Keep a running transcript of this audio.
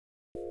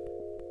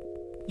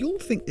You'll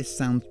think this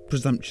sounds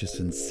presumptuous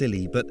and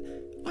silly, but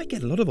I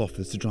get a lot of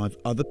offers to drive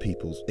other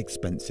people's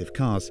expensive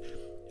cars.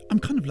 I'm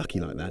kind of lucky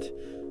like that.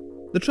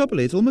 The trouble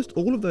is, almost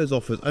all of those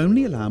offers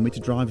only allow me to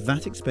drive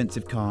that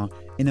expensive car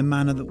in a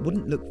manner that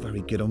wouldn't look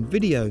very good on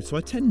video, so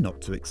I tend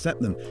not to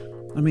accept them.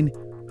 I mean,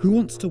 who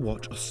wants to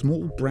watch a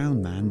small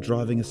brown man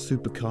driving a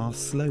supercar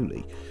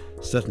slowly?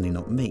 Certainly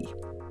not me.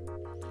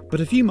 But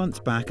a few months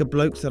back, a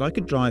bloke said I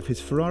could drive his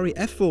Ferrari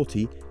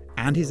F40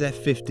 and his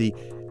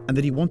F50, and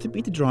that he wanted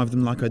me to drive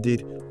them like I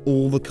did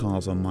all the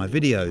cars on my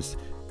videos.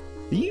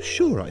 Are you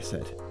sure? I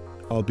said.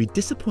 I'll be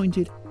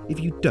disappointed if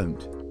you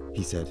don't,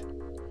 he said.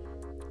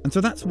 And so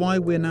that's why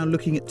we're now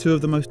looking at two of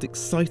the most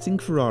exciting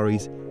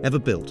Ferraris ever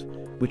built,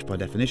 which by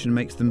definition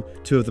makes them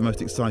two of the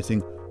most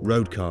exciting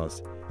road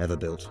cars ever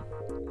built.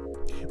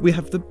 We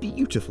have the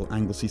beautiful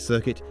Anglesey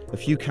circuit, a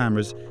few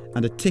cameras,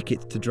 and a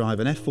ticket to drive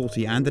an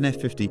F40 and an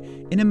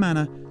F50 in a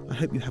manner I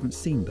hope you haven't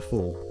seen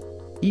before.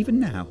 Even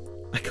now,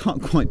 I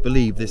can't quite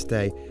believe this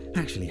day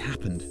actually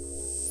happened.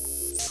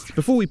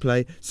 Before we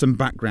play, some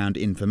background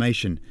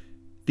information.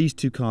 These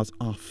two cars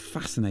are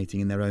fascinating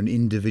in their own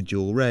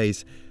individual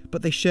ways,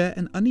 but they share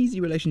an uneasy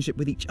relationship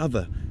with each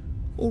other.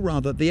 Or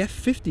rather, the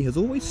F50 has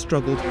always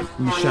struggled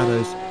in the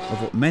shadows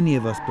of what many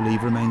of us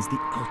believe remains the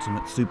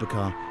ultimate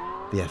supercar,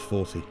 the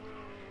F40.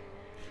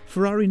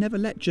 Ferrari never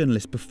let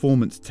journalists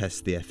performance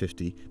test the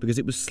F50 because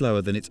it was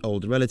slower than its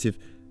older relative,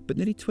 but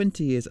nearly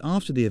 20 years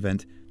after the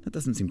event, that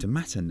doesn't seem to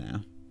matter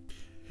now.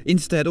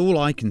 Instead, all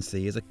I can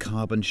see is a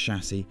carbon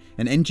chassis,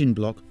 an engine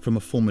block from a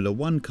Formula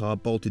 1 car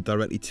bolted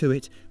directly to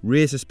it,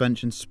 rear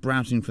suspension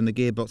sprouting from the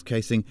gearbox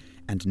casing,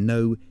 and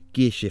no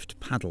gearshift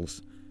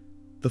paddles.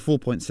 The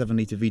 4.7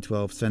 litre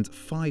V12 sends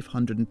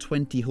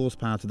 520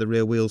 horsepower to the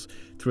rear wheels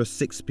through a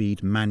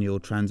 6-speed manual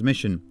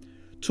transmission.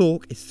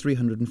 Torque is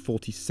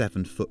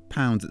 347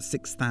 foot-pounds at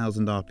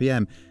 6,000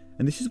 RPM,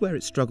 and this is where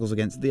it struggles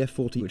against the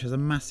F40, which has a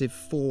massive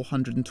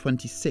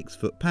 426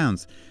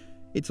 foot-pounds.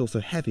 It's also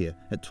heavier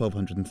at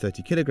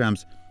 1,230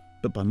 kilograms,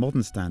 but by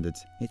modern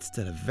standards, it's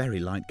still a very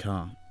light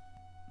car.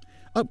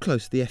 Up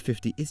close, the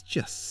F50 is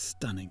just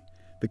stunning.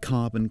 The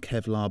carbon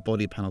Kevlar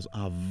body panels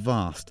are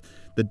vast,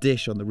 the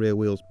dish on the rear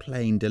wheels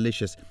plain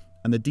delicious,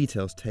 and the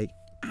details take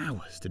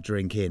hours to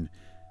drink in.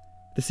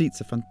 The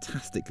seats are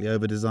fantastically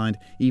over-designed,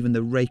 even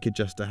the rake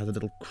adjuster has a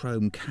little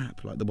chrome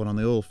cap like the one on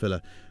the oil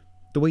filler.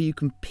 The way you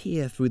can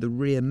peer through the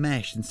rear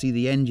mesh and see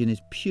the engine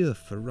is pure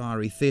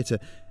Ferrari theatre,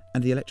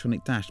 and the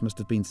electronic dash must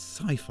have been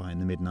sci-fi in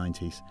the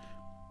mid-90s.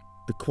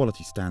 The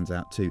quality stands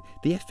out too.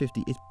 The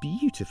F50 is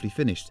beautifully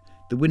finished.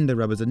 The window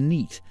rubbers are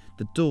neat.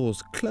 The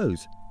doors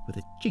close with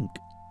a jink.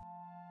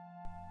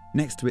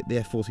 Next to it, the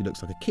F40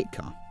 looks like a kit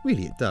car.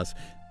 Really, it does.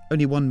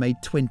 Only one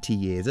made 20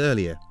 years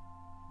earlier.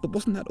 But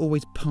wasn't that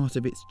always part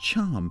of its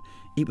charm?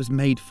 It was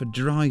made for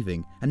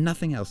driving, and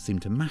nothing else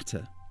seemed to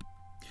matter.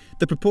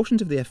 The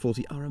proportions of the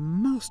F40 are a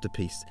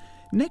masterpiece.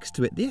 Next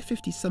to it, the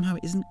F50 somehow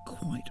isn't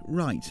quite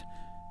right.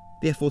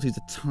 The F40 is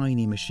a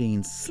tiny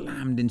machine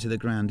slammed into the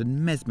ground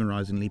and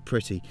mesmerisingly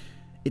pretty.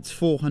 Its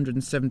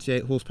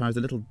 478 horsepower is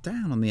a little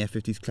down on the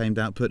F50's claimed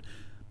output,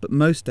 but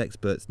most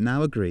experts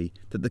now agree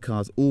that the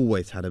car's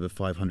always had over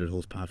 500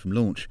 horsepower from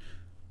launch.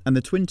 And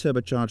the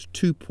twin-turbocharged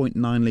 2.9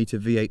 litre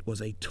V8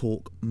 was a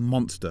torque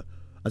monster.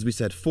 As we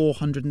said,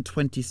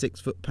 426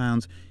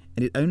 foot-pounds,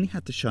 and it only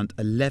had to shunt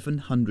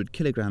 1,100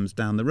 kilograms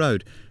down the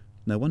road.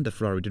 No wonder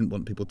Ferrari didn't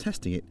want people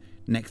testing it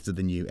next to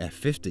the new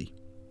F50.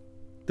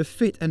 The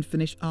fit and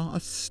finish are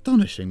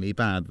astonishingly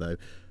bad though.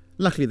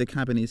 Luckily the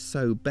cabin is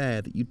so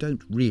bare that you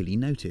don't really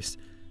notice.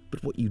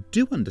 But what you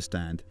do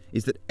understand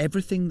is that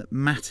everything that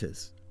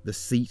matters, the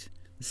seat,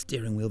 the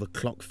steering wheel, the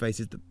clock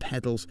faces, the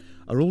pedals,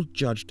 are all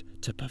judged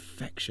to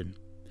perfection.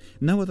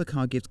 No other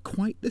car gives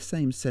quite the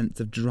same sense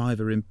of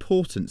driver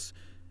importance,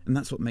 and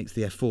that's what makes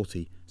the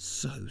F40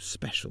 so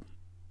special.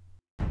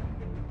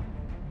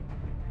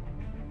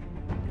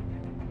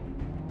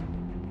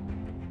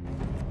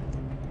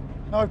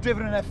 Now, I've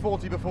driven an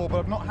F40 before, but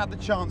I've not had the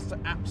chance to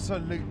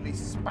absolutely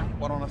spank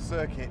one on a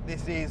circuit.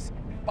 This is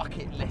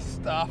bucket list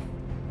stuff.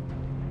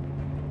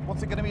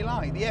 What's it going to be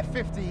like? The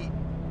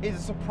F50 is a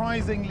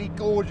surprisingly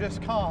gorgeous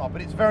car,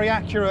 but it's very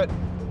accurate,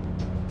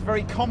 it's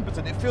very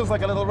competent. It feels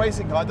like a little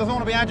racing car. It doesn't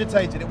want to be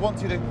agitated. It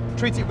wants you to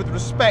treat it with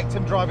respect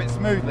and drive it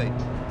smoothly.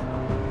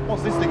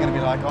 What's this thing going to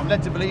be like? I'm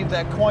led to believe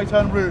they're quite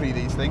unruly,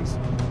 these things.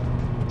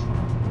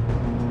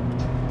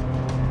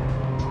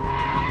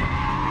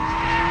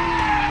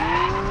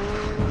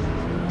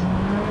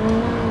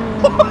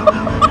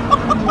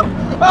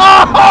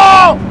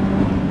 Oh!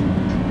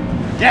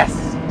 Yes!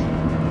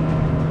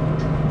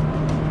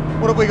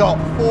 What have we got?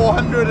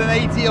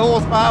 480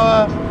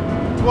 horsepower,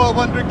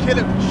 1,200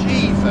 kilo.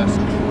 Jesus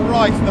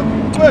Christ, the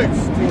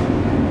boost!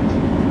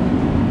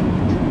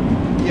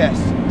 Yes,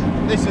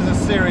 this is a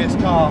serious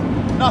car.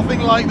 Nothing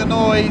like the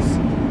noise,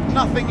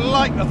 nothing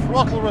like the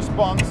throttle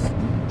response.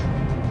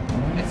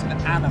 It's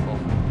an animal.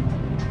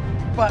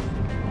 But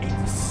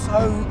it's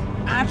so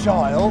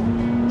agile,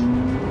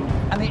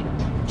 and it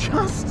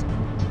just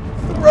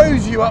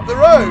throws you up the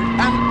road.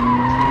 And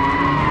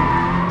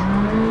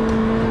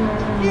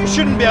You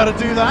shouldn't be able to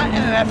do that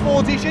in an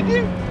F40, should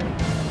you?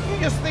 You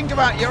just think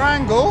about your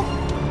angle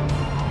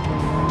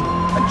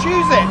and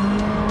choose it.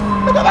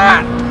 Look at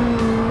that!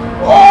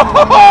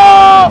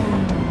 Oh!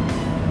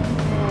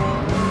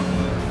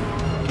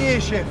 Gear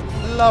shift,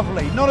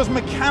 lovely. Not as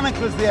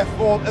mechanical as the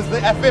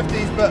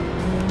F50s, but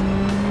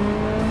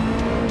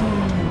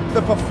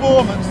the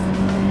performance,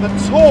 the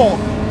torque,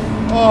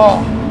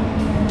 oh,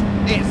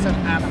 it's an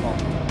animal.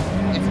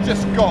 It's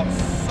just got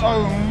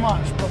so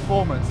much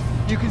performance.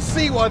 You can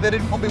see why they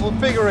didn't want people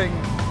figuring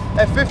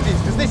F50s,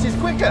 because this is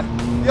quicker.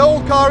 The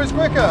old car is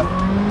quicker.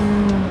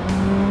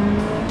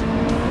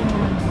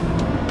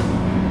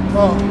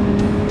 Oh,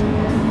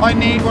 I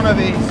need one of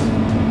these.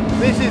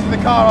 This is the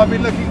car I've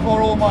been looking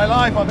for all my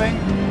life, I think.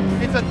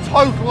 It's a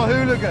total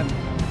hooligan,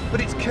 but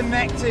it's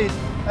connected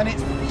and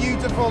it's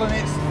beautiful and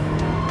it's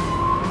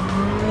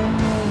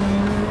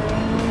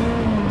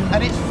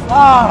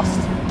fast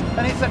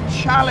and it's a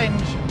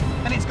challenge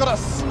and it's got a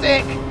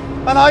stick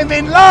and I'm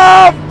in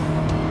love!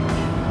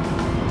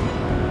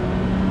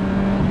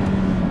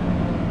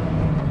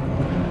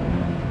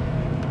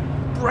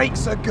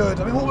 Brakes are good.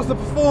 I mean, what was the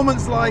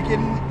performance like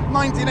in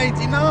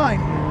 1989?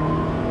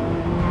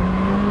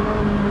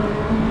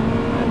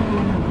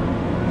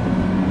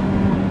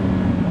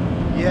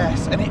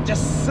 Yes, and it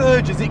just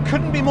surges. It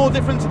couldn't be more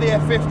different to the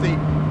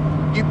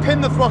F50. You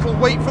pin the throttle,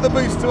 wait for the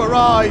boost to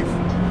arrive,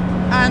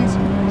 and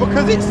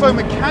because it's so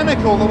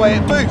mechanical the way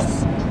it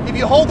boosts, if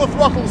you hold the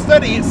throttle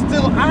steady, it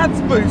still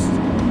adds boost,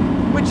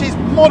 which is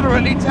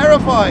moderately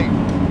terrifying.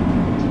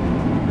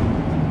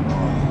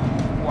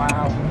 Oh,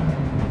 wow.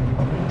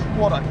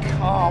 What a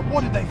car.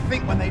 What did they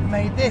think when they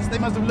made this? They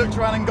must have looked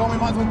around and gone, we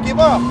might as well give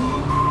up.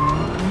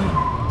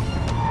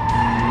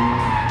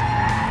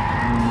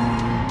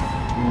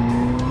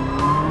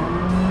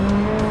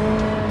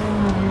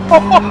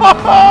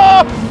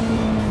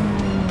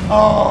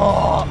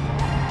 Oh,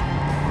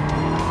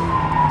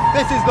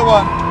 this is the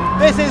one.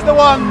 This is the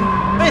one.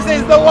 This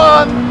is the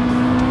one.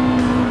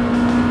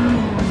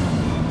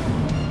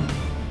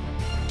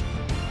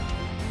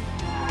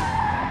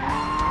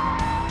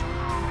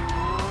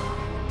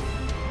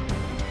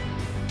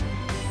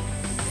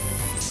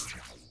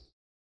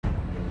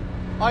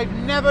 I've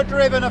never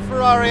driven a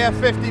Ferrari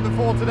F50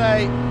 before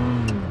today.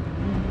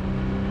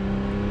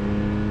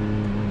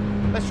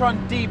 Let's try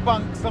and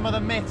debunk some of the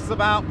myths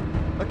about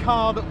a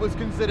car that was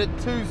considered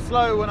too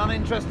slow and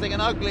uninteresting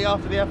and ugly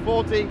after the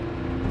F40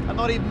 and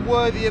not even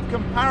worthy of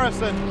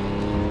comparison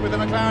with the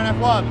McLaren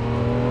F1.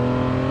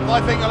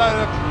 I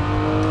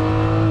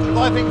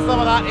think some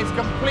of that is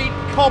complete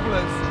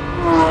cobblers.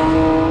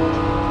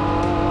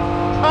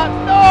 That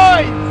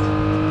noise!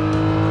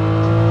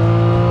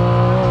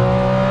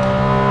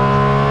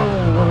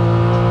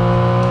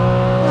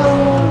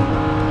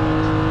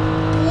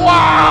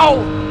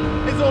 Wow!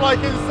 Is all I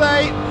can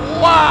say.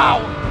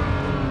 Wow!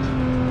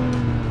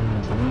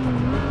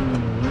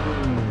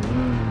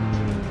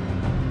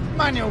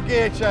 Manual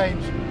gear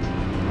change.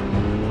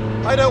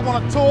 I don't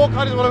want to talk,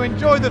 I just want to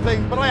enjoy the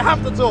thing, but I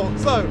have to talk.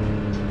 So,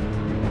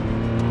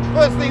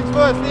 first things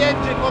first, the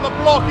engine, well, the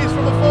block is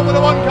from a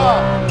Formula 1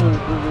 car.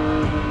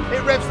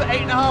 It revs at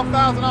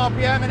 8,500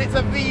 RPM and it's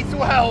a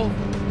V12.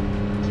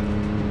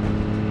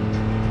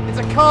 It's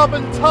a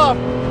carbon tub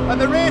and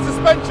the rear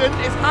suspension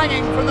is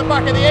hanging from the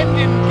back of the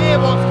engine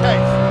gearbox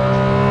case.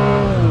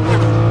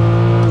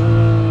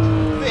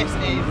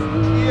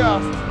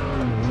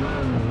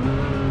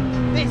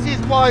 This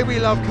is why we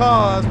love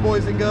cars,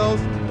 boys and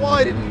girls.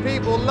 Why didn't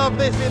people love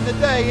this in the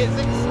day? It's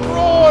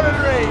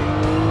extraordinary.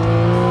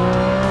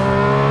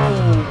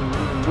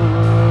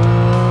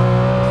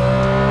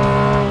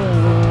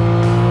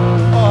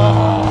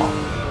 Oh,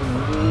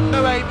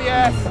 no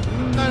ABS,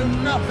 no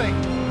nothing.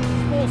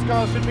 Sports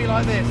cars should be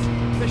like this.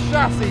 The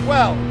chassis,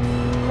 well,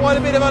 quite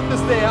a bit of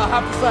understeer, I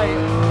have to say.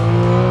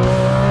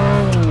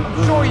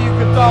 I'm sure you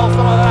could dial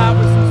some of that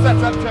with some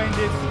setup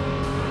changes.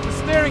 The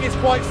steering is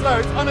quite slow,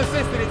 it's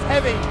unassisted, it's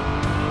heavy,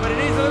 but it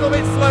is a little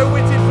bit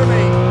slow-witted for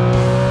me.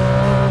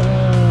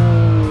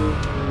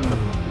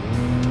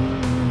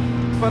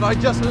 But I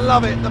just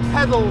love it, the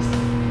pedals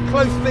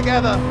close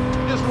together,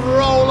 just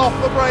roll off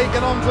the brake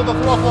and onto the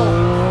throttle.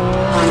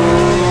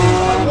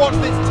 I watch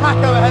this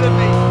tacho ahead of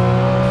me,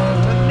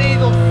 the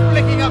needle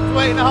flicking up to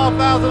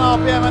 8,500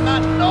 RPM and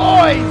that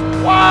noise,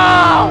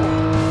 wow!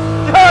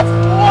 Just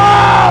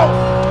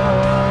wow!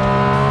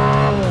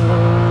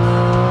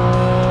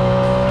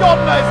 God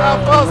knows how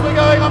fast we're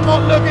going, I'm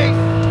not looking.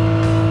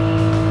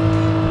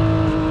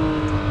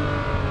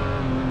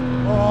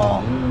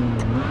 Oh.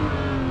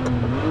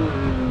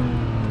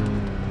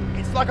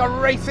 It's like a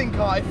racing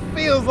car, it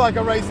feels like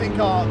a racing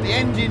car. The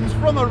engine's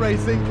from a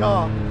racing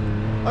car.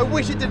 I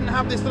wish it didn't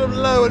have this sort of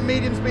low and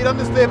medium speed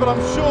understeer, but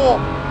I'm sure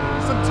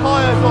some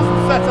tyres or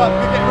some setup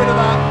could get rid of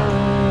that.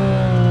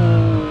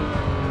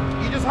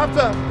 You just have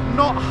to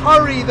not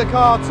hurry the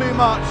car too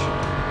much.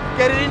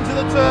 Get it into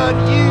the turn,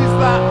 use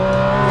that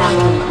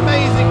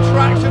amazing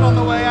traction on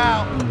the way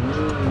out.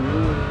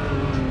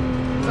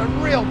 It's a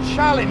real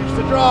challenge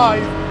to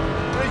drive,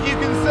 but as you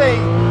can see,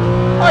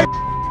 I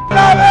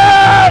love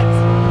it!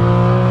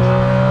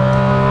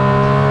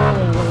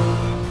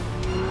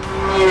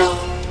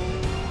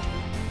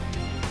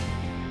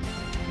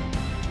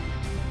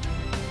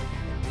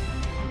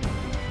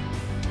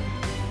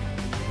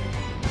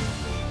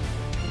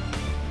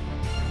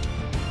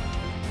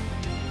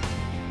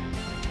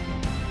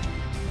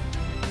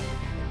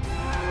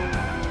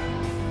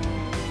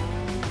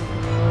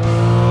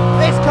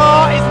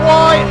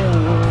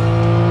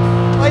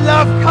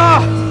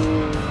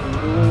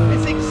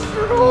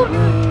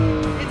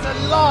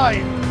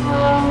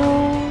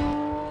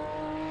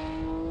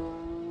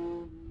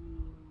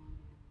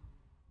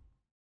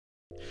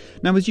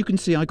 Now, as you can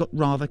see, I got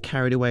rather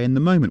carried away in the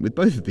moment with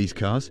both of these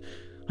cars.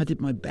 I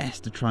did my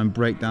best to try and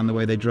break down the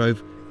way they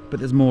drove, but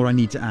there's more I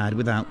need to add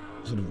without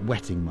sort of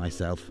wetting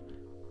myself.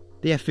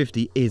 The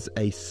F50 is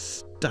a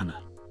stunner.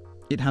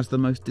 It has the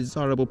most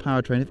desirable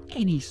powertrain of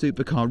any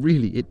supercar,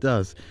 really, it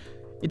does.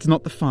 It's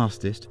not the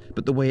fastest,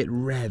 but the way it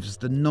revs,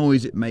 the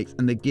noise it makes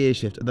and the gear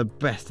shift are the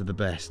best of the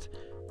best.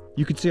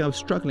 You could see I was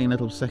struggling a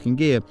little with second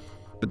gear,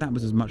 but that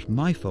was as much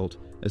my fault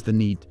as the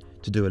need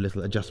to do a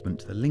little adjustment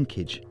to the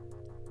linkage.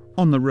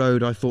 On the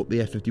road, I thought the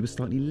F50 was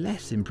slightly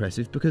less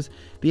impressive because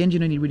the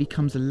engine only really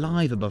comes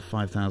alive above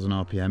 5,000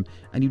 RPM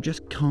and you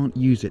just can't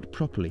use it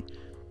properly.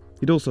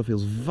 It also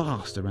feels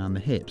vast around the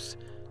hips.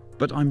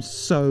 But I'm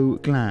so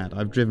glad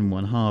I've driven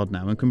one hard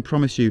now and can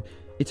promise you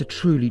it's a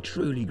truly,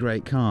 truly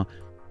great car.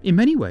 In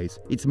many ways,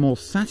 it's more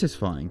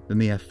satisfying than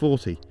the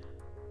F40,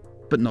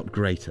 but not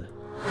greater.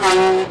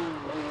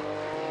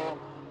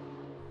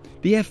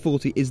 The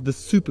F40 is the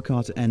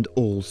supercar to end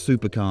all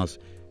supercars.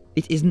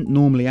 It isn't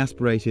normally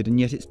aspirated, and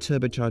yet its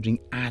turbocharging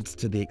adds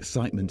to the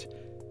excitement.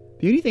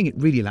 The only thing it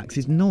really lacks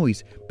is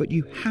noise, but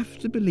you have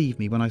to believe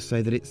me when I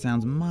say that it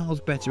sounds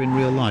miles better in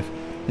real life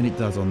than it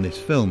does on this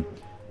film,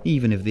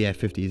 even if the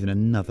F50 is in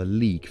another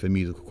league for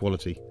musical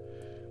quality.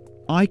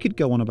 I could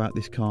go on about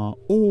this car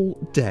all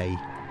day.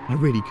 I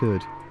really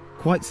could.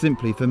 Quite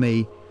simply, for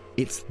me,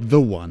 it's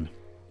the one.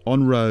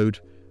 On road,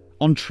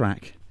 on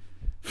track,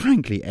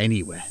 frankly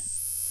anywhere.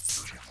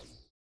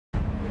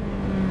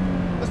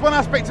 There's one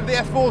aspect of the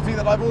F40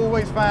 that I've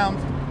always found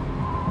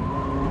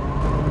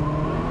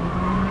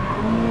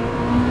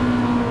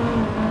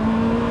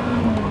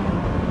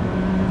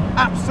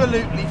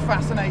absolutely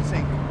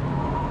fascinating.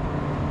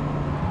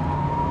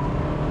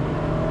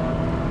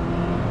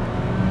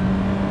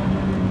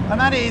 And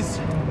that is,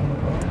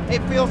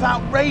 it feels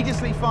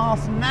outrageously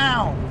fast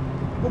now.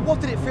 But what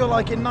did it feel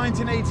like in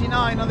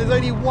 1989? And there's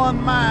only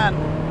one man.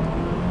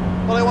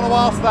 Well, I want to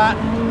ask that.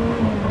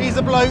 He's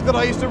a bloke that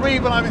I used to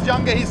read when I was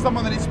younger. He's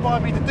someone that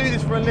inspired me to do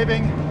this for a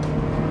living.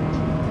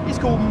 He's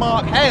called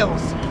Mark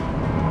Hales.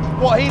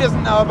 What he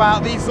doesn't know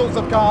about these sorts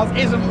of cars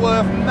isn't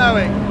worth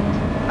knowing.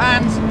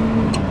 And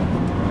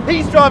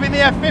he's driving the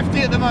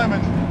F50 at the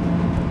moment.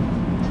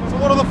 So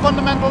what are the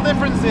fundamental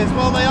differences?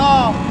 Well, they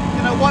are,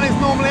 one is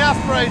normally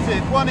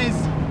aspirated, one is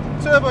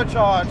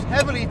turbocharged,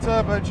 heavily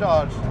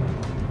turbocharged.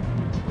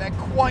 They're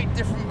quite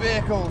different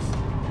vehicles.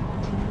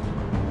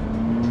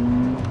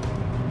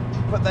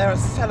 But they're a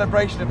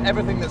celebration of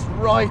everything that's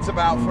right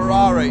about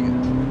Ferrari.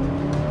 And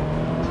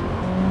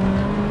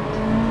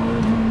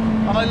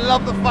I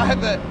love the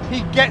fact that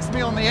he gets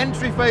me on the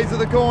entry phase of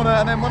the corner,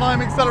 and then when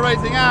I'm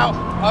accelerating out,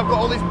 I've got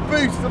all this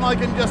boost and I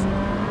can just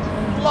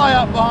fly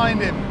up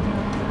behind him.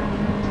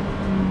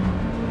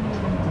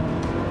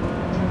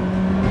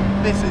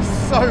 This is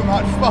so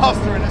much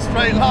faster in a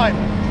straight line.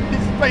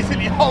 It's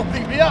basically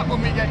holding me up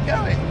when we get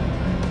going.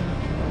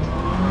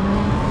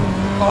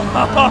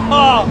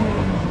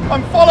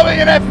 I'm following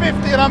an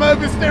F50 and I'm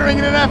oversteering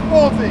in an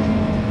F40.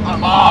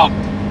 I'm on!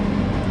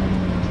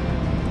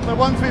 So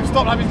once we've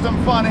stopped having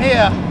some fun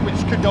here,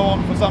 which could go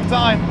on for some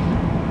time,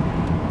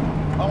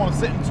 I want to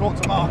sit and talk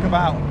to Mark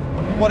about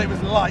what it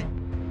was like.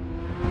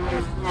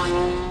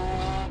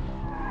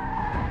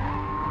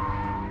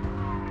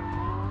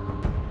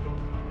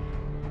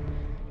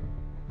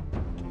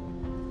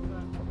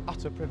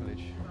 Utter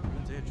privilege.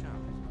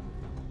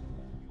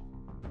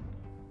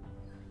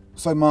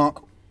 So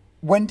Mark,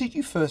 when did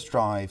you first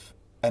drive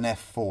an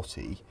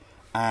F40,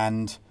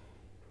 and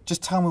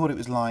just tell me what it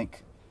was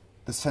like,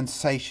 the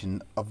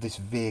sensation of this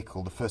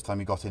vehicle the first time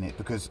you got in it,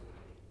 because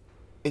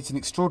it's an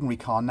extraordinary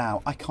car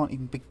now. I can't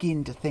even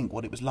begin to think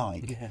what it was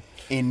like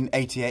in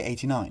 88,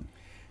 89.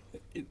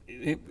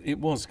 It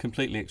was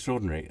completely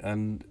extraordinary,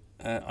 and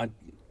I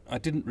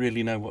didn't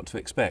really know what to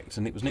expect,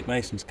 and it was Nick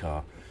Mason's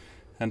car,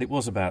 and it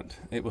was about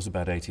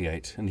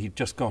 88, and he'd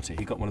just got it.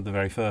 He got one of the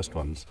very first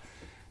ones,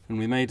 and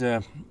we made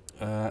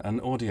an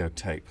audio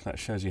tape that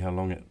shows you how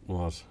long it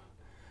was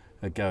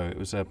ago. It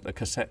was a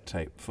cassette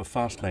tape for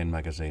Fastlane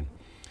magazine,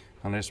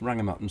 and I just rang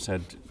him up and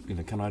said,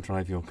 can I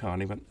drive your car?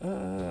 And he went,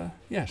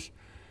 yes.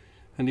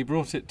 And he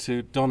brought it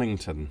to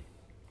Donington,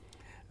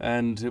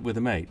 and with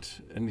a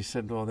mate, and he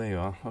said, well, there you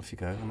are, off you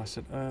go. And I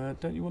said,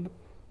 don't you want to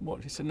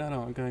watch? He said, no,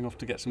 I'm going off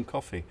to get some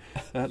coffee.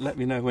 Let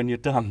me know when you're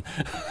done.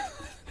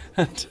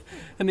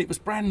 and it was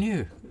brand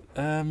new,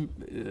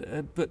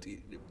 but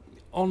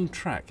on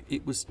track,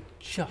 it was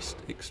just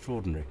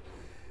extraordinary,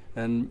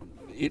 and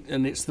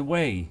it's the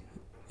way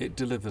it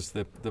delivers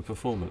the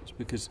performance,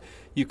 because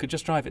you could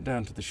just drive it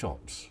down to the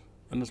shops,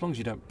 and as long as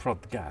you don't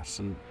prod the gas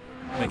and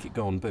make it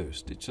go on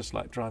boost, it's just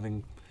like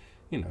driving,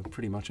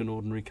 pretty much an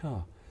ordinary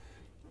car.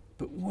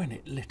 But when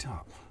it lit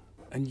up,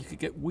 and you could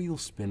get wheel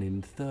spin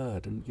in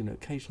third, and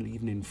occasionally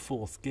even in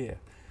fourth gear,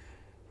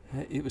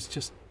 it was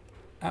just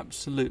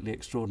absolutely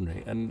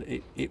extraordinary,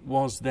 and it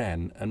was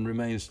then and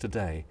remains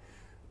today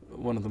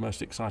one of the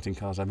most exciting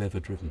cars I've ever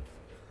driven.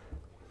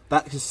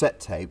 That cassette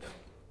tape,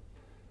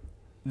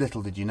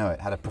 little did you know it,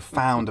 had a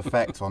profound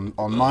effect on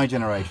my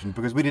generation,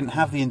 because we didn't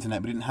have the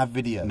internet, we didn't have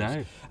videos.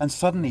 No. And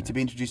suddenly to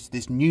be introduced to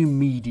this new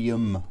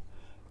medium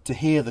to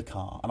hear the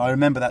car. And I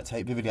remember that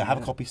tape vividly. I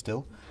have a copy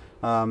still.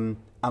 And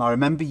I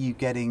remember you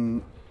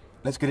getting,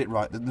 let's get it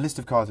right, the list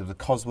of cars, it was a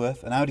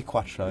Cosworth, an Audi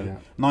Quattro,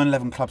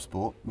 911 Club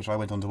Sport, which I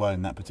went on to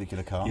own that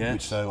particular car,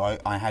 which so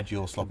I had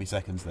your sloppy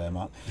seconds there,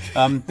 Mark.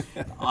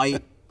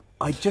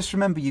 I just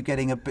remember you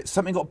getting a bit,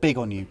 something got big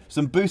on you.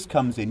 Some boost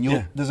comes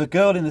in. There's a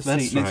girl in the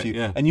seat next to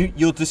you, and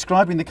you're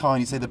describing the car,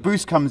 and you say the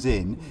boost comes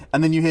in,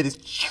 and then you hear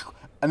this,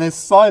 and there's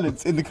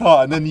silence in the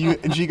car, and then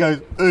she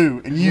goes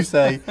ooh, and you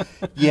say,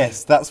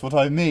 yes, that's what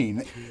I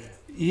mean.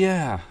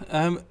 Yeah.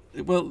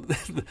 Well,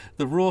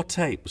 the raw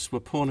tapes were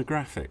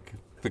pornographic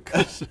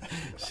because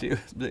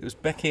it was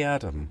Becky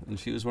Adam, and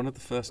she was one of the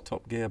first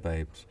Top Gear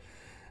babes.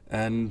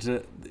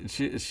 And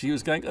she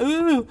was going,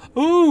 ooh,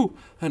 ooh,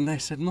 and they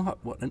said, Mark,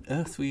 what on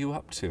earth were you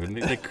up to? And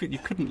you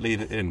couldn't leave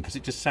it in because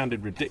it just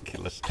sounded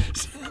ridiculous.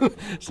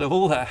 So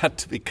all that had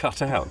to be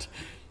cut out.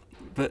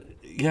 But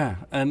yeah,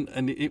 and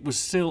it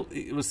was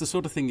the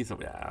sort of thing you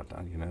thought, yeah,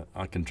 you know,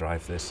 I can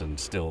drive this, and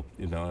still,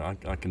 you know,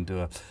 I can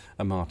do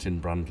a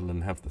Martin Brundle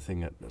and have the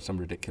thing at some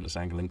ridiculous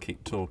angle and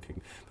keep talking.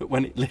 But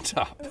when it lit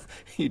up,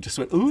 you just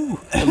went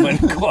ooh and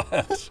went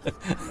quiet.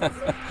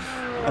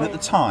 And at the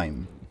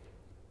time,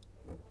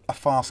 a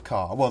fast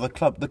car. Well, the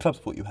club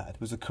sport you had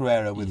was a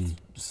Carrera with,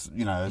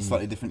 you know, a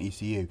slightly different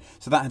ECU.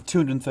 So that had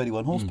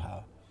 231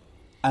 horsepower,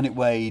 and it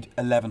weighed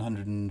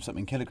 1,100 and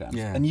something kilograms.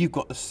 Yeah. And you've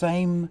got the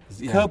same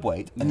curb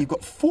weight, and you've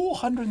got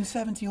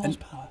 470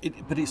 horsepower.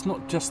 But it's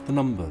not just the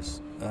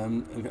numbers,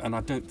 and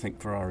I don't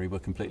think Ferrari were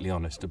completely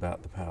honest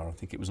about the power. I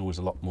think it was always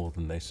a lot more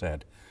than they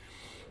said.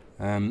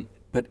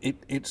 But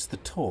it's the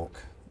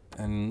torque.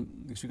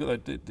 And because you've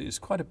got it's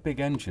quite a big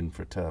engine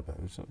for a turbo,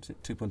 so it's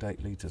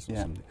 2.8 litres or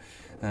something,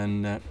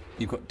 and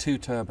you've got two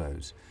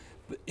turbos,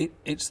 but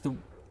it's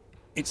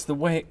the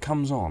way it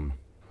comes on,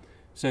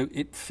 so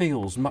it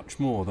feels much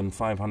more than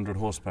 500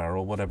 horsepower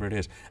or whatever it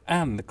is,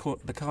 and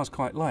the car's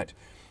quite light,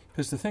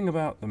 because the thing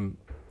about them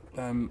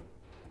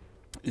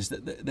is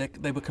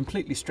that they were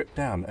completely stripped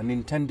down and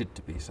intended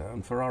to be so,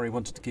 and Ferrari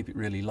wanted to keep it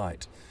really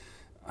light.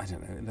 I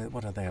don't know,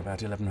 what are they,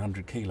 about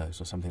 1,100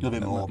 kilos or something? A little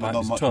bit more, but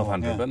not much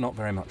 1,200, more, but not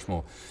very much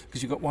more.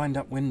 Because you've got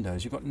wind-up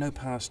windows, you've got no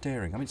power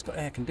steering. I mean, it's got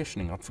air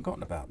conditioning, I'd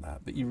forgotten about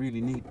that, but you really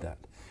need that.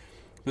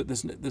 But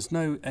there's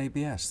no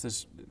ABS,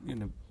 there's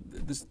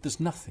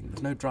nothing,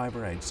 there's no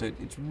driver aid, so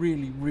it's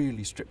really,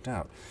 really stripped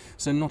out.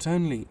 So not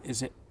only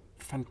is it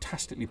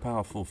fantastically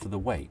powerful for the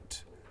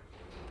weight,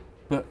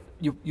 but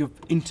you're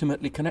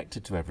intimately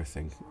connected to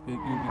everything. You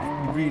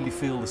really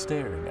feel the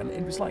steering, and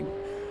it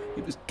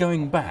was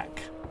going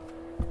back,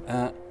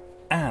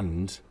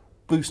 and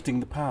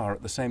boosting the power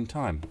at the same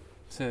time.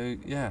 So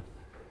yeah,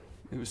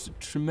 it was a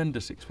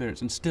tremendous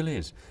experience, and still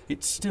is.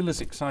 It's still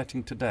as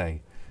exciting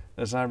today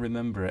as I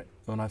remember it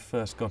when I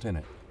first got in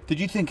it.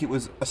 Did you think it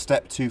was a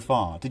step too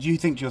far? Did you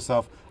think to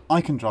yourself, I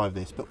can drive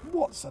this, but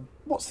what's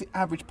the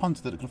average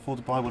punter that can afford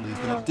to buy one of these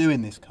going to do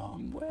in this car?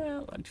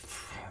 Well,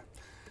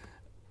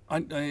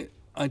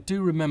 I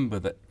do remember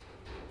that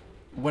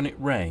when it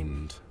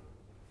rained,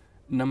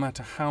 no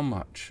matter how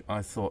much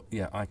I thought,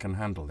 yeah, I can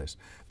handle this,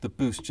 the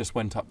boost just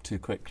went up too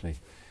quickly.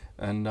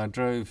 And I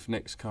drove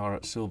Nick's car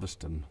at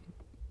Silverstone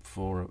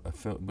for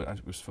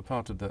it was for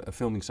part of a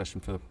filming session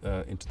for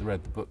Into the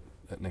Red, the book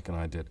that Nick and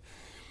I did.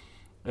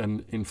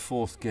 And in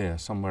fourth gear,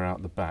 somewhere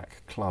out the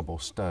back, club or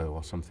stow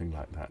or something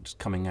like that, just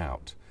coming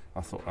out,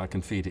 I thought, I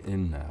can feed it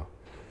in now.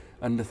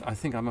 And I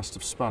think I must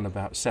have spun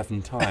about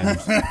 7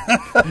 times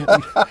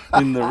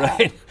in the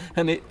rain.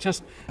 And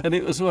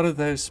it was one of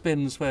those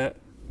spins where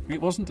it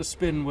wasn't a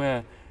spin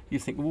where you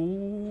think,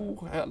 ooh,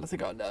 I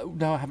think, oh,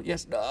 no, I haven't,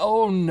 yes, no,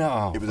 oh,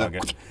 no.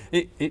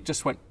 It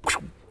just went,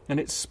 and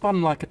it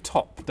spun like a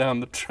top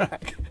down the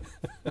track.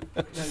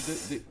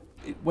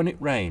 When it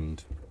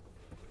rained,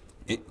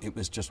 it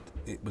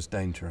was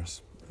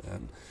dangerous,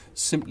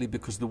 simply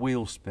because the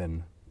wheel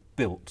spin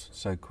built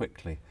so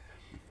quickly.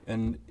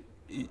 And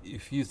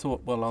if you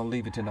thought, well, I'll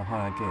leave it in a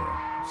higher gear,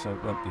 so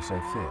it won't be so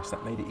fierce,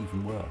 that made it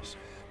even worse,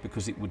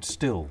 because it would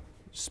still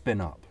spin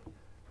up.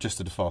 Just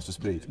at a faster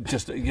speed.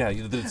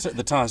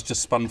 The tyres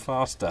just spun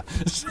faster,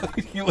 so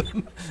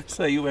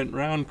you went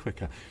round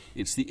quicker.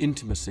 It's the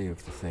intimacy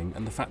of the thing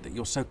and the fact that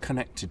you're so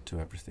connected to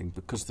everything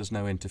because there's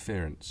no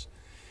interference.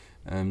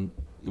 When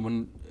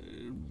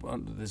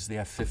there's the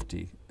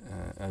F50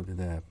 over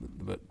there,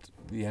 but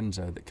the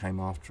Enzo that came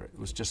after it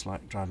was just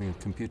like driving a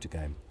computer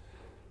game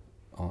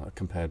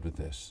compared with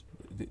this.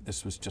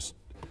 This was just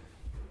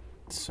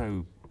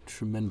so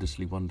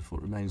tremendously wonderful.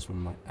 It remains one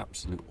of my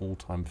absolute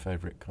all-time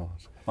favourite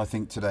cars. I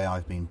think today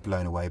I've been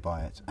blown away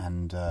by it,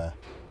 and I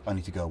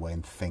need to go away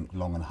and think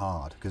long and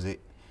hard, because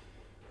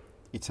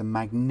it's a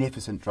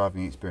magnificent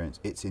driving experience.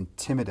 It's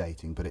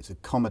intimidating, but it's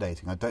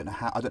accommodating. I don't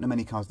know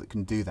many cars that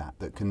can do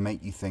that can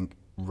make you think,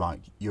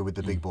 right, you're with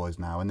the big boys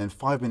now, and then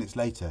 5 minutes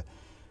later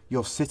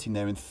you're sitting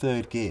there in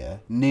third gear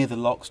near the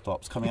lock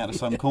stops coming out of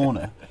some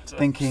corner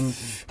thinking,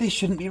 this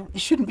shouldn't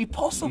be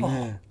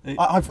possible. Yeah.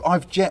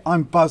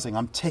 I'm buzzing,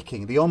 I'm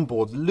ticking, the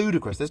onboard's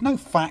ludicrous. There's no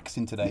facts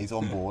in today's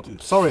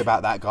onboard. Sorry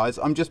about that, guys.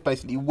 I'm just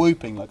basically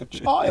whooping like a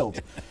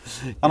child.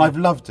 And I've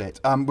loved it.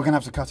 We're going to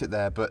have to cut it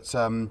there, but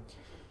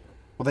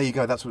Well, there you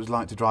go. That's what it was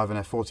like to drive an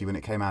F40 when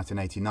it came out in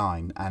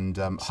 '89, and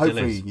Still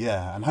hopefully, is.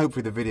 yeah, and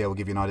hopefully the video will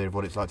give you an idea of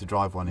what it's like to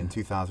drive one in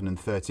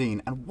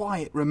 2013 and why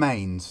it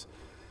remains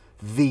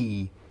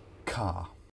the car.